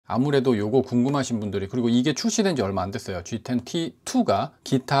아무래도 요거 궁금하신 분들이, 그리고 이게 출시된 지 얼마 안 됐어요. G10T2가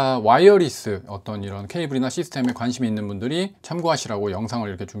기타 와이어리스 어떤 이런 케이블이나 시스템에 관심이 있는 분들이 참고하시라고 영상을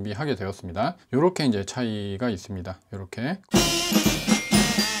이렇게 준비하게 되었습니다. 요렇게 이제 차이가 있습니다. 요렇게.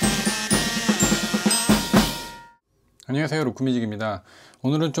 안녕하세요, 여러분, 구미직입니다.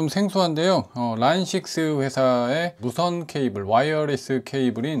 오늘은 좀 생소한데요, 라인6 회사의 무선 케이블, 와이어리스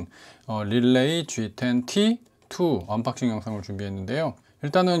케이블인 릴레이 G10T II 언박싱 영상을 준비했는데요.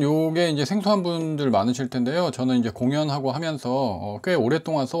 일단은 요게 이제 생소한 분들 많으실 텐데요. 저는 이제 공연하고 하면서 꽤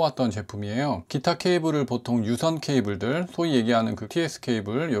오랫동안 써왔던 제품이에요. 기타 케이블을 보통 유선 케이블들, 소위 얘기하는 그 TS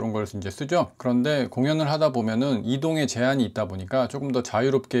케이블, 이런 걸 이제 쓰죠. 그런데 공연을 하다 보면은 이동에 제한이 있다 보니까 조금 더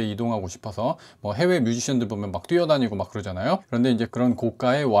자유롭게 이동하고 싶어서, 뭐 해외 뮤지션들 보면 막 뛰어다니고 막 그러잖아요. 그런데 이제 그런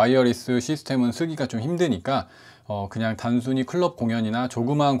고가의 와이어리스 시스템은 쓰기가 좀 힘드니까 그냥 단순히 클럽 공연이나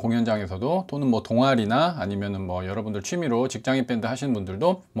조그마한 공연장에서도, 또는 뭐 동아리나 아니면은 뭐 여러분들 취미로 직장인 밴드 하시는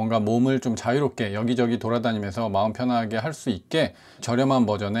분들도 뭔가 몸을 좀 자유롭게 여기저기 돌아다니면서 마음 편하게 할 수 있게 저렴한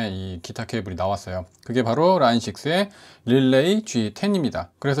버전의 이 기타 케이블이 나왔어요. 그게 바로 라인6의 릴레이 G10입니다.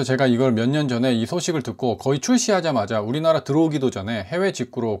 그래서 제가 이걸 몇 년 전에 이 소식을 듣고 거의 출시하자마자 우리나라 들어오기도 전에 해외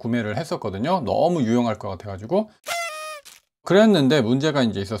직구로 구매를 했었거든요. 너무 유용할 것 같아가지고. 그랬는데 문제가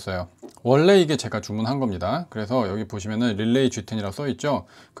이제 있었어요. 원래 이게 제가 주문한 겁니다. 그래서 여기 보시면은 릴레이 G10이라고 써 있죠.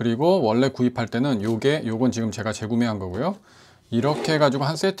 그리고 원래 구입할 때는 요건 지금 제가 재구매한 거고요. 이렇게 해가지고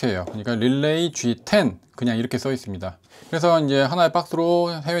한 세트예요. 그러니까 릴레이 G10 그냥 이렇게 써 있습니다. 그래서 이제 하나의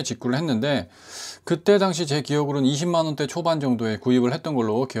박스로 해외 직구를 했는데, 그때 당시 제 기억으로는 20만원대 초반 정도에 구입을 했던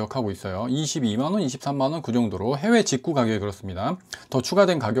걸로 기억하고 있어요. 22만원, 23만원 그 정도로 해외 직구 가격이 그렇습니다. 더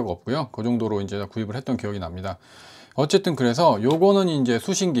추가된 가격 없고요. 그 정도로 이제 구입을 했던 기억이 납니다. 어쨌든 그래서 요거는 이제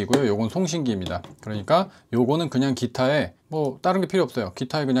수신기고요, 요건 송신기입니다. 그러니까 요거는 그냥 기타에 뭐 다른 게 필요 없어요.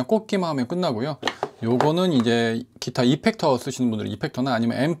 기타에 그냥 꽂기만 하면 끝나고요. 요거는 이제 기타 이펙터 쓰시는 분들은 이펙터나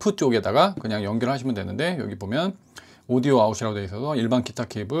아니면 앰프 쪽에다가 그냥 연결하시면 되는데, 여기 보면 오디오 아웃이라고 되어 있어서 일반 기타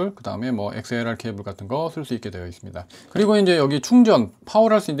케이블, 그 다음에 뭐 XLR 케이블 같은 거 쓸 수 있게 되어 있습니다. 그리고 이제 여기 충전,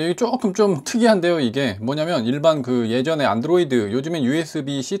 파워를 할 수 있는데, 이게 조금 좀 특이한데요. 이게 뭐냐면 일반 그 예전에 안드로이드, 요즘엔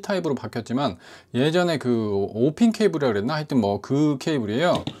USB-C 타입으로 바뀌었지만 예전에 그 5핀 케이블이라고 그랬나? 하여튼 뭐 그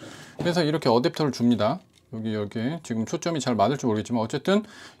케이블이에요. 그래서 이렇게 어댑터를 줍니다. 여기 지금 초점이 잘 맞을지 모르겠지만 어쨌든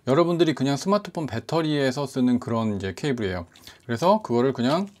여러분들이 그냥 스마트폰 배터리에서 쓰는 그런 이제 케이블이에요. 그래서 그거를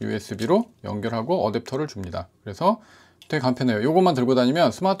그냥 USB로 연결하고 어댑터를 줍니다. 그래서 되게 간편해요. 요것만 들고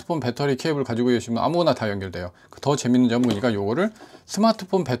다니면 스마트폰 배터리 케이블 가지고 계시면 아무거나 다 연결돼요. 더 재밌는 점은 보니까 요거를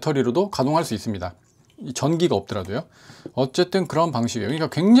스마트폰 배터리로도 가동할 수 있습니다. 전기가 없더라도요. 어쨌든 그런 방식이에요. 그러니까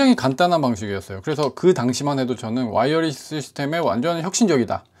굉장히 간단한 방식이었어요. 그래서 그 당시만 해도 저는 와이어리스 시스템에 완전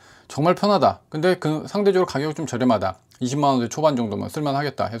혁신적이다, 정말 편하다, 근데 그 상대적으로 가격이 좀 저렴하다, 20만원대 초반 정도면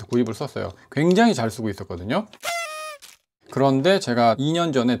쓸만하겠다 해서 구입을 썼어요. 굉장히 잘 쓰고 있었거든요. 그런데 제가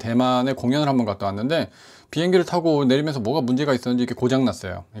 2년 전에 대만에 공연을 한번 갔다 왔는데, 비행기를 타고 내리면서 뭐가 문제가 있었는지 이렇게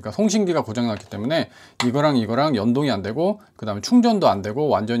고장났어요. 그러니까 송신기가 고장났기 때문에 이거랑 연동이 안 되고, 그 다음에 충전도 안 되고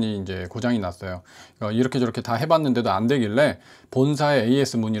완전히 이제 고장이 났어요. 이렇게 저렇게 다 해봤는데도 안 되길래 본사에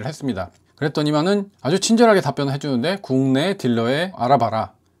AS 문의를 했습니다. 그랬더니만은 아주 친절하게 답변을 해주는데, 국내 딜러에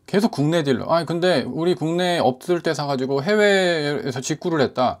알아봐라. 계속 국내 딜러. 근데 우리 국내에 없을 때 사가지고 해외에서 직구를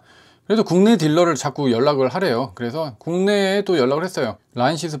했다. 그래서 국내 딜러를 자꾸 연락을 하래요. 그래서 국내에 또 연락을 했어요.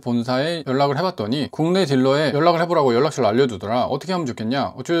 라인6 본사에 연락을 해봤더니 국내 딜러에 연락을 해보라고 연락처를 알려주더라. 어떻게 하면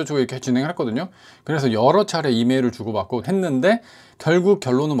좋겠냐, 어쩌고저쩌고 이렇게 진행을 했거든요. 그래서 여러 차례 이메일을 주고받고 했는데, 결국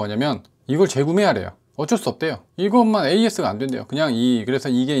결론은 뭐냐면 이걸 재구매하래요. 어쩔 수 없대요. 이것만 AS가 안 된대요. 그래서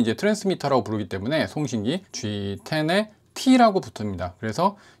이게 이제 트랜스미터라고 부르기 때문에 송신기 G10에 T라고 붙습니다.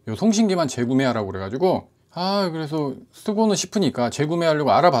 그래서 요 송신기만 재구매하라고 그래가지고, 그래서 쓰고는 싶으니까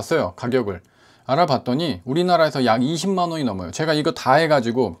재구매하려고 알아봤어요. 가격을 알아봤더니 우리나라에서 약 20만원이 넘어요. 제가 이거 다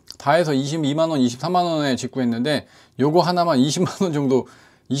해가지고 다 해서 22만원, 23만원에 직구했는데, 요거 하나만 20만원 정도,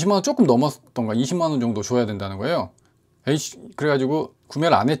 20만원 조금 넘었던가 20만원 정도 줘야 된다는 거예요. 그래가지고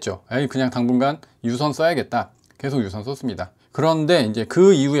구매를 안 했죠. 그냥 당분간 유선 써야겠다. 계속 유선 썼습니다. 그런데 이제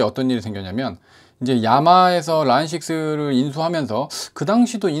그 이후에 어떤 일이 생겼냐면, 이제 야마에서 라인6를 인수하면서, 그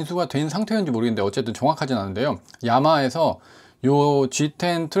당시도 인수가 된 상태였는지 모르겠는데 어쨌든 정확하진 않은데요, 야마에서 요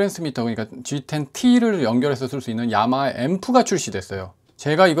G10 트랜스미터, 그러니까 G10T를 연결해서 쓸 수 있는 야마의 앰프가 출시됐어요.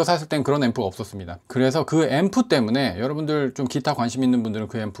 제가 이거 샀을 땐 그런 앰프가 없었습니다. 그래서 그 앰프 때문에, 여러분들 좀 기타 관심 있는 분들은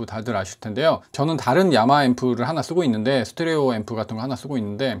그 앰프 다들 아실 텐데요, 저는 다른 야마 앰프를 하나 쓰고 있는데, 스테레오 앰프 같은 거 하나 쓰고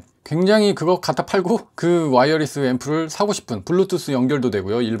있는데, 굉장히 그거 갖다 팔고 그 와이어리스 앰프를 사고 싶은, 블루투스 연결도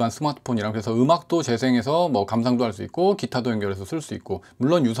되고요, 일반 스마트폰이랑. 그래서 음악도 재생해서 뭐 감상도 할 수 있고 기타도 연결해서 쓸 수 있고,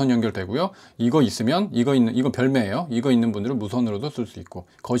 물론 유선 연결되고요. 이거 있으면 이거 별매예요. 이거 있는 분들은 무선으로도 쓸 수 있고,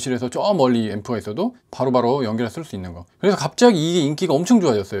 거실에서 저 멀리 앰프가 있어도 바로바로 연결해서 쓸 수 있는 거. 그래서 갑자기 이게 인기가 엄청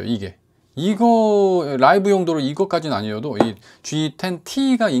좋아졌어요. 이거 라이브 용도로 이것까지는 아니어도 이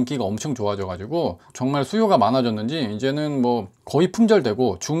G10T가 인기가 엄청 좋아져 가지고 정말 수요가 많아졌는지 이제는 뭐 거의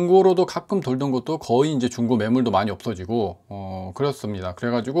품절되고, 중고로도 가끔 돌던 것도 거의 이제 중고 매물도 많이 없어지고 그렇습니다.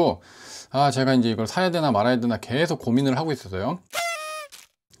 그래가지고 제가 이제 이걸 사야 되나 말아야 되나 계속 고민을 하고 있었어요.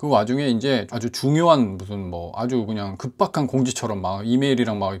 그 와중에 이제 아주 중요한 무슨 뭐 아주 그냥 급박한 공지처럼 막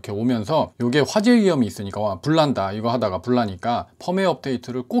이메일이랑 막 이렇게 오면서, 요게 화재 위험이 있으니까 불난다, 이거 하다가 불나니까 펌웨어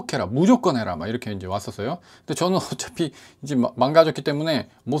업데이트를 꼭 해라, 무조건 해라, 막 이렇게 이제 왔었어요. 근데 저는 어차피 이제 망가졌기 때문에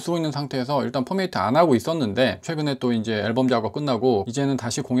못 쓰고 있는 상태에서 일단 펌웨어 안 하고 있었는데, 최근에 또 이제 앨범 작업 끝나고 이제는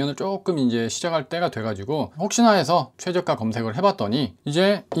다시 공연을 조금 이제 시작할 때가 돼가지고 혹시나 해서 최저가 검색을 해봤더니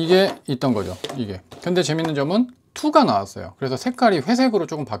이제 이게 있던 거죠, 이게. 근데 재밌는 점은 2가 나왔어요. 그래서 색깔이 회색으로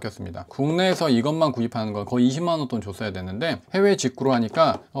조금 바뀌었습니다. 국내에서 이것만 구입하는 건 거의 20만원 돈 줬어야 됐는데, 해외 직구로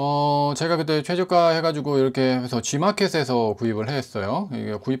하니까 제가 그때 최저가 해가지고 이렇게 해서 G마켓에서 구입을 했어요.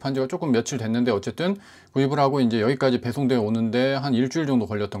 이게 구입한 지가 조금 며칠 됐는데, 어쨌든 구입을 하고 이제 여기까지 배송되어 오는데 한 일주일 정도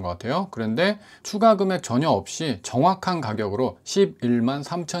걸렸던 것 같아요. 그런데 추가 금액 전혀 없이 정확한 가격으로 11만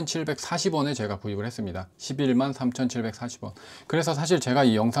 3,740원에 제가 구입을 했습니다. 11만 3,740원. 그래서 사실 제가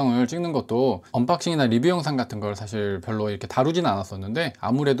이 영상을 찍는 것도 언박싱이나 리뷰 영상 같은 걸 사실 별로 이렇게 다루지는 않았었는데,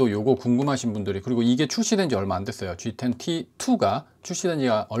 아무래도 요거 궁금하신 분들이, 그리고 이게 출시된 지 얼마 안 됐어요. G10T2가 출시된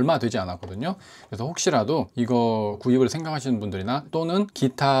지가 얼마 되지 않았거든요. 그래서 혹시라도 이거 구입을 생각하시는 분들이나, 또는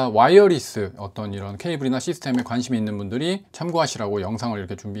기타 와이어리스 어떤 이런 케이블이나 시스템에 관심이 있는 분들이 참고하시라고 영상을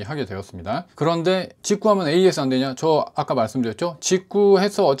이렇게 준비하게 되었습니다. 그런데 직구하면 AS 안 되냐? 저 아까 말씀드렸죠?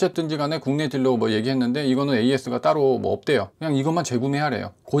 직구해서 어쨌든지 간에 국내 딜러 뭐 얘기했는데, 이거는 AS가 따로 뭐 없대요. 그냥 이것만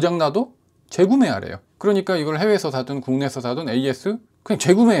재구매하래요. 고장나도 재구매하래요. 그러니까 이걸 해외에서 사든 국내에서 사든 AS 그냥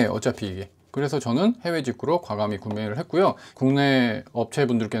재구매해요, 어차피 이게. 그래서 저는 해외 직구로 과감히 구매를 했고요. 국내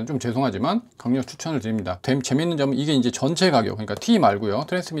업체분들께는 좀 죄송하지만 강력 추천을 드립니다. 재밌는 점은 이게 이제 전체 가격, 그러니까 T 말고요,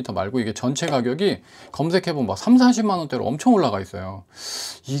 트랜스미터 말고, 이게 전체 가격이 검색해보면 막 3, 40만 원대로 엄청 올라가 있어요.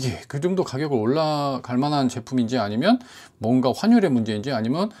 이게 그 정도 가격을 올라갈 만한 제품인지, 아니면 뭔가 환율의 문제인지,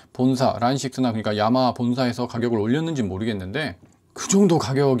 아니면 본사 란식스나 그러니까 야마 본사에서 가격을 올렸는지 모르겠는데, 그 정도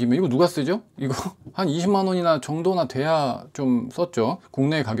가격이면 이거 누가 쓰죠? 이거 한 20만 원이나 정도나 돼야 좀 썼죠.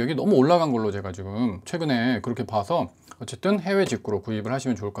 국내 가격이 너무 올라간 걸로 제가 지금 최근에 그렇게 봐서, 어쨌든 해외 직구로 구입을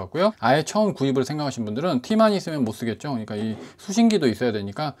하시면 좋을 것 같고요. 아예 처음 구입을 생각하신 분들은 T만 있으면 못 쓰겠죠. 그러니까 이 수신기도 있어야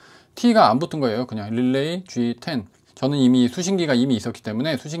되니까 T가 안 붙은 거예요. 그냥 릴레이 G10. 저는 이미 수신기가 이미 있었기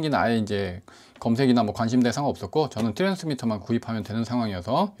때문에 수신기는 아예 이제 검색이나 뭐 관심대 상관없었고, 저는 트랜스미터만 구입하면 되는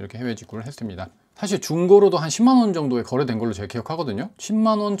상황이어서 이렇게 해외 직구를 했습니다. 사실 중고로도 한 10만 원 정도에 거래된 걸로 제가 기억하거든요.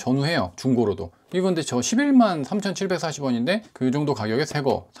 10만 원 전후해요, 중고로도. 이거 근데 저 11만 3,740원인데 그 정도 가격에 새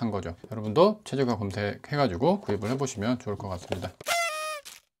거 산 거죠. 여러분도 최저가 검색해가지고 구입을 해보시면 좋을 것 같습니다.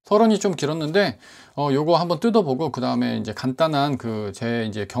 서론이 좀 길었는데 요거 한번 뜯어보고, 그 다음에 이제 간단한 제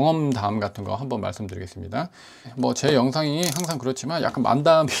이제 경험담 같은 거 한번 말씀드리겠습니다. 뭐 제 영상이 항상 그렇지만 약간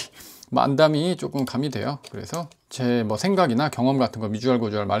만담이 조금 가미돼요. 그래서 제 뭐 생각이나 경험 같은 거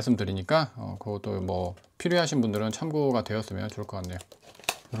미주알고주알 말씀드리니까 그것도 뭐 필요하신 분들은 참고가 되었으면 좋을 것 같네요.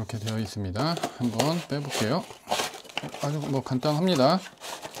 이렇게 되어 있습니다. 한번 빼볼게요. 아주 뭐 간단합니다.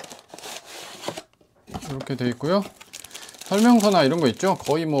 이렇게 되어 있고요. 설명서나 이런 거 있죠?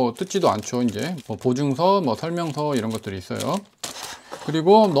 거의 뭐 뜯지도 않죠. 이제 뭐 보증서, 뭐 설명서 이런 것들이 있어요.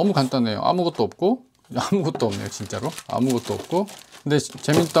 그리고 너무 간단해요. 아무것도 없네요. 진짜로 아무것도 없고. 근데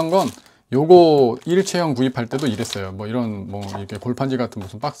재밌던 건 요거 일체형 구입할 때도 이랬어요. 뭐 이런 뭐 이렇게 골판지 같은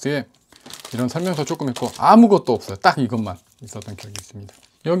무슨 박스에 이런 설명서 조금 있고 아무것도 없어요. 딱 이것만 있었던 기억이 있습니다.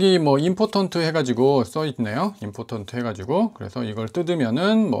 여기 뭐 임포턴트 해가지고 써 있네요. 임포턴트 해가지고. 그래서 이걸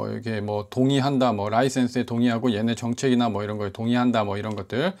뜯으면은 뭐 이게 뭐 동의한다, 뭐 라이센스에 동의하고 얘네 정책이나 뭐 이런 거에 동의한다, 뭐 이런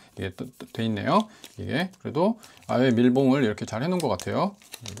것들 이게 돼 있네요. 이게 그래도 아예 밀봉을 이렇게 잘 해놓은 것 같아요.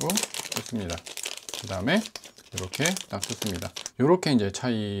 그리고 뜯습니다. 그 다음에 이렇게 딱 뜯습니다. 이렇게 이제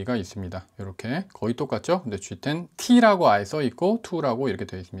차이가 있습니다. 이렇게 거의 똑같죠? 근데 G10T라고 아예 써 있고 2라고 이렇게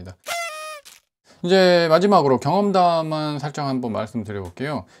되어 있습니다. 이제 마지막으로 경험담만 살짝 한번 말씀드려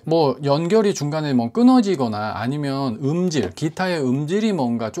볼게요. 뭐 연결이 중간에 뭐 끊어지거나 아니면 기타의 음질이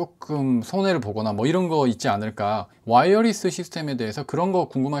뭔가 조금 손해를 보거나 뭐 이런 거 있지 않을까. 와이어리스 시스템에 대해서 그런 거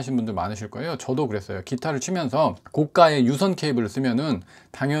궁금하신 분들 많으실 거예요. 저도 그랬어요. 기타를 치면서 고가의 유선 케이블을 쓰면은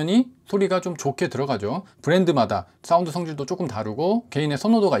당연히 소리가 좀 좋게 들어가죠. 브랜드마다 사운드 성질도 조금 다르고 개인의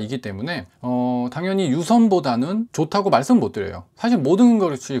선호도가 있기 때문에 당연히 유선보다는 좋다고 말씀 못 드려요. 사실 모든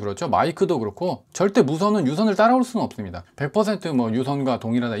것이 그렇죠. 마이크도 그렇고 절대 무선은 유선을 따라올 수는 없습니다. 100% 뭐 유선과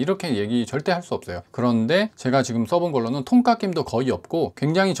동일하다 이렇게 얘기 절대 할 수 없어요. 그런데 제가 지금 써본 걸로는 톤깎임도 거의 없고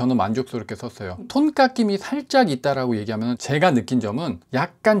굉장히 저는 만족스럽게 썼어요. 톤깎임이 살짝 있다라고 얘기하면 제가 느낀 점은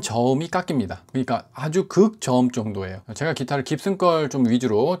약간 저음이 깎입니다. 그러니까 아주 극저음 정도예요. 제가 기타를 깁슨 걸 좀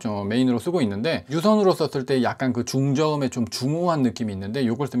위주로 좀 메인으로 쓰고 있는데 유선으로 썼을 때 약간 그 중저음에 좀 중후한 느낌이 있는데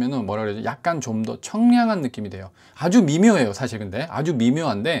이걸 쓰면은 뭐라 그러지? 약간 좀 더 청량한 느낌이 돼요. 아주 미묘해요. 사실 근데 아주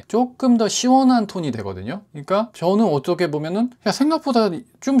미묘한데 조금 더 시원한 톤이 되거든요. 그러니까 저는 어떻게 보면은 야, 생각보다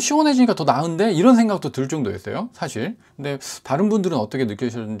좀 시원해지니까 더 나은데 이런 생각도 들 정도였어요. 사실. 근데 다른 분들은 어떻게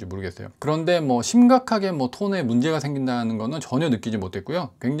느끼셨는지 모르겠어요. 그런데 뭐 심각하게 뭐 톤에 문제가 생긴다는 거는 전혀 느끼지 못했고요.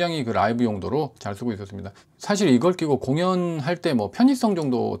 굉장히 그 라이브 용도로 잘 쓰고 있었습니다. 사실 이걸 끼고 공연할 때 뭐 편의성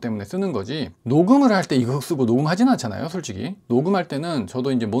정도 때문에 쓰는 거지 녹음을 할 때 이거 쓰고 녹음하진 않잖아요. 솔직히 녹음할 때는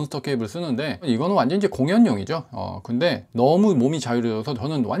저도 이제 몬스터 케이블 쓰는데 이거는 완전 이제 공연용이죠. 근데 너무 몸이 자유로워서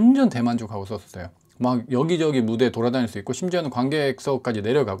저는 완전 대만족하고 썼어요. 막 여기저기 무대 돌아다닐 수 있고 심지어는 관객석까지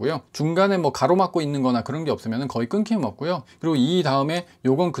내려가고요. 중간에 뭐 가로막고 있는 거나 그런 게 없으면 거의 끊김 없고요. 그리고 이 다음에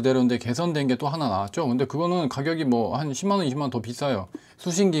요건 그대로인데 개선된 게 또 하나 나왔죠. 근데 그거는 가격이 뭐 한 10만원 20만원 더 비싸요.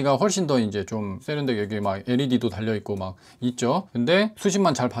 수신기가 훨씬 더 이제 좀 세련되게 여기 막 LED도 달려있고 막 있죠. 근데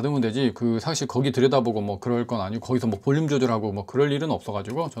수신만 잘 받으면 되지 그 사실 거기 들여다보고 뭐 그럴 건 아니고 거기서 뭐 볼륨 조절하고 뭐 그럴 일은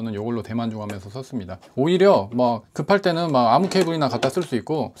없어가지고 저는 요걸로 대만족하면서 썼습니다. 오히려 뭐 급할 때는 막 아무 케이블이나 갖다 쓸 수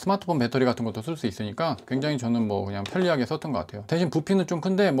있고 스마트폰 배터리 같은 것도 쓸 수 있으니까 굉장히 저는 뭐 그냥 편리하게 썼던 것 같아요. 대신 부피는 좀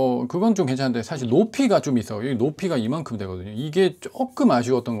큰데 뭐 그건 좀 괜찮은데 사실 높이가 좀 있어요. 여기 높이가 이만큼 되거든요. 이게 조금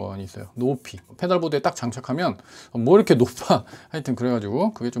아쉬웠던 건 있어요. 높이. 페달보드에 딱 장착하면 뭐 이렇게 높아. 하여튼 그래가지고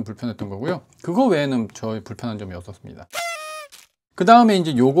그게 좀 불편했던 거고요. 그거 외에는 저희 불편한 점이 없었습니다. 그 다음에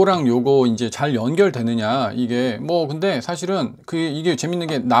이제 요거랑 요거 이제 잘 연결되느냐 이게 뭐 근데 사실은 이게 재밌는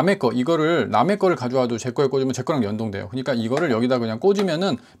게 남의 거를 가져와도 제 거에 꽂으면 제 거랑 연동돼요. 그러니까 이거를 여기다 그냥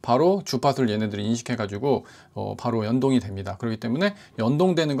꽂으면은 바로 주파수를 얘네들이 인식해 가지고 바로 연동이 됩니다. 그렇기 때문에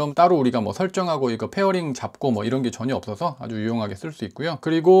연동되는 건 따로 우리가 뭐 설정하고 이거 페어링 잡고 뭐 이런 게 전혀 없어서 아주 유용하게 쓸 수 있고요.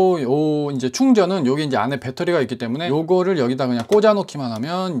 그리고 요 이제 충전은 요게 이제 안에 배터리가 있기 때문에 요거를 여기다 그냥 꽂아 놓기만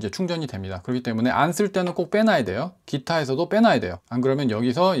하면 이제 충전이 됩니다. 그렇기 때문에 안 쓸 때는 꼭 빼놔야 돼요. 기타에서도 빼놔야 돼요. 안 그러면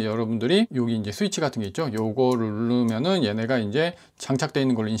여기서 여러분들이 여기 이제 스위치 같은 게 있죠. 요거를 누르면은 얘네가 이제 장착되어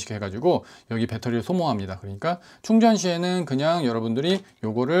있는 걸 인식해 가지고 여기 배터리를 소모합니다. 그러니까 충전 시에는 그냥 여러분들이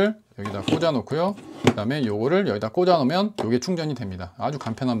요거를 여기다 꽂아 놓고요. 그 다음에 요거를 여기다 꽂아 놓으면 요게 충전이 됩니다. 아주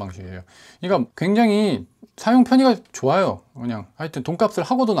간편한 방식이에요. 그러니까 굉장히 사용 편의가 좋아요. 그냥 하여튼 돈값을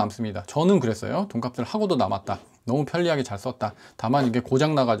하고도 남습니다. 저는 그랬어요. 돈값을 하고도 남았다. 너무 편리하게 잘 썼다. 다만 이게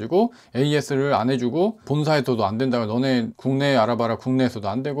고장 나가지고 AS를 안 해주고 본사에서도 안 된다고 너네 국내에 알아봐라 국내에서도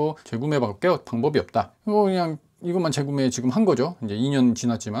안 되고 재구매밖에 방법이 없다. 그냥 이것만 재구매 지금 한 거죠. 이제 2년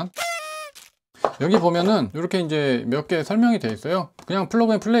지났지만. 여기 보면은 이렇게 이제 몇 개 설명이 되어 있어요. 그냥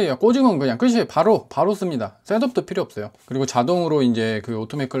플러그앤 플레이야. 꽂으면 그냥 끝이에요. 바로 씁니다. 셋업도 필요 없어요. 그리고 자동으로 이제 그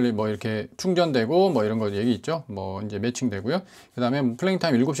오토매클리 뭐 이렇게 충전되고 뭐 이런 거 얘기 있죠. 뭐 이제 매칭되고요. 그 다음에 플레잉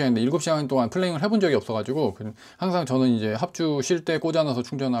타임 7시간인데 7시간 동안 플레잉을 해본 적이 없어가지고 항상 저는 이제 합주 쉴 때 꽂아놔서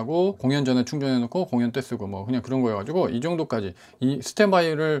충전하고 공연 전에 충전해 놓고 공연 때 쓰고 뭐 그냥 그런 거여가지고 이 정도까지 이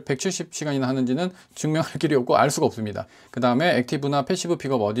스탠바이를 170시간이나 하는지는 증명할 길이 없고 알 수가 없습니다. 그 다음에 액티브나 패시브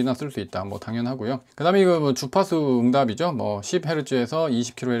픽업 어디나 쓸 수 있다. 뭐 당연하고요. 그 다음에 이거 뭐 주파수 응답이죠. 뭐 10Hz에서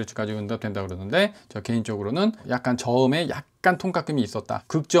 20kHz까지 응답된다 그러는데 저 개인적으로는 약간 저음에 약간 톤깎임이 있었다.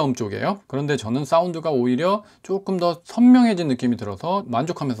 극저음 쪽이에요. 그런데 저는 사운드가 오히려 조금 더 선명해진 느낌이 들어서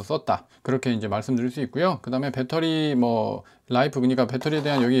만족하면서 썼다. 그렇게 이제 말씀드릴 수 있고요. 그 다음에 배터리 뭐 라이프 그러니까 배터리에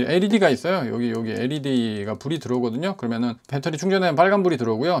대한 여기 LED가 있어요. 여기 LED가 불이 들어오거든요. 그러면은 배터리 충전에 빨간불이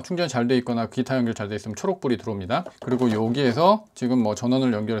들어오고요. 충전이 잘 돼 있거나 기타 연결 잘 돼 있으면 초록불이 들어옵니다. 그리고 여기에서 지금 뭐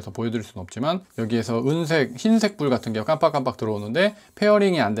전원을 연결해서 보여드릴 수는 없지만 여기에서 은색, 흰색 불 같은 게 깜빡깜빡 들어오는데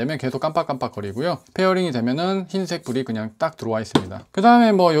페어링이 안 되면 계속 깜빡깜빡 거리고요. 페어링이 되면은 흰색 불이 그냥 딱 들어와 있습니다. 그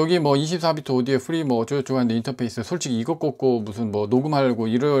다음에 뭐 여기 뭐 24비트 오디오 프리 뭐 어쩌고저쩌고 하는데 인터페이스 솔직히 이것 꽂고 무슨 뭐 녹음하고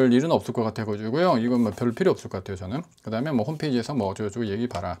이럴 일은 없을 것 같아가지고요. 이건 뭐 별 필요 없을 것 같아요 저는. 그 다음에 뭐 홈페이지에서 뭐 어쩌고저쩌고 얘기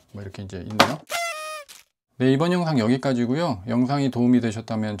봐라 뭐 이렇게 이제 있네요. 네, 이번 영상 여기까지고요. 영상이 도움이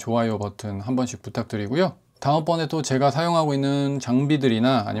되셨다면 좋아요 버튼 한 번씩 부탁드리고요. 다음번에 또 제가 사용하고 있는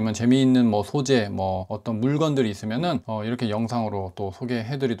장비들이나 아니면 재미있는 뭐 소재 뭐 어떤 물건들이 있으면은 이렇게 영상으로 또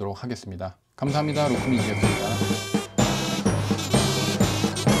소개해 드리도록 하겠습니다. 감사합니다. 로쿠민이었습니다.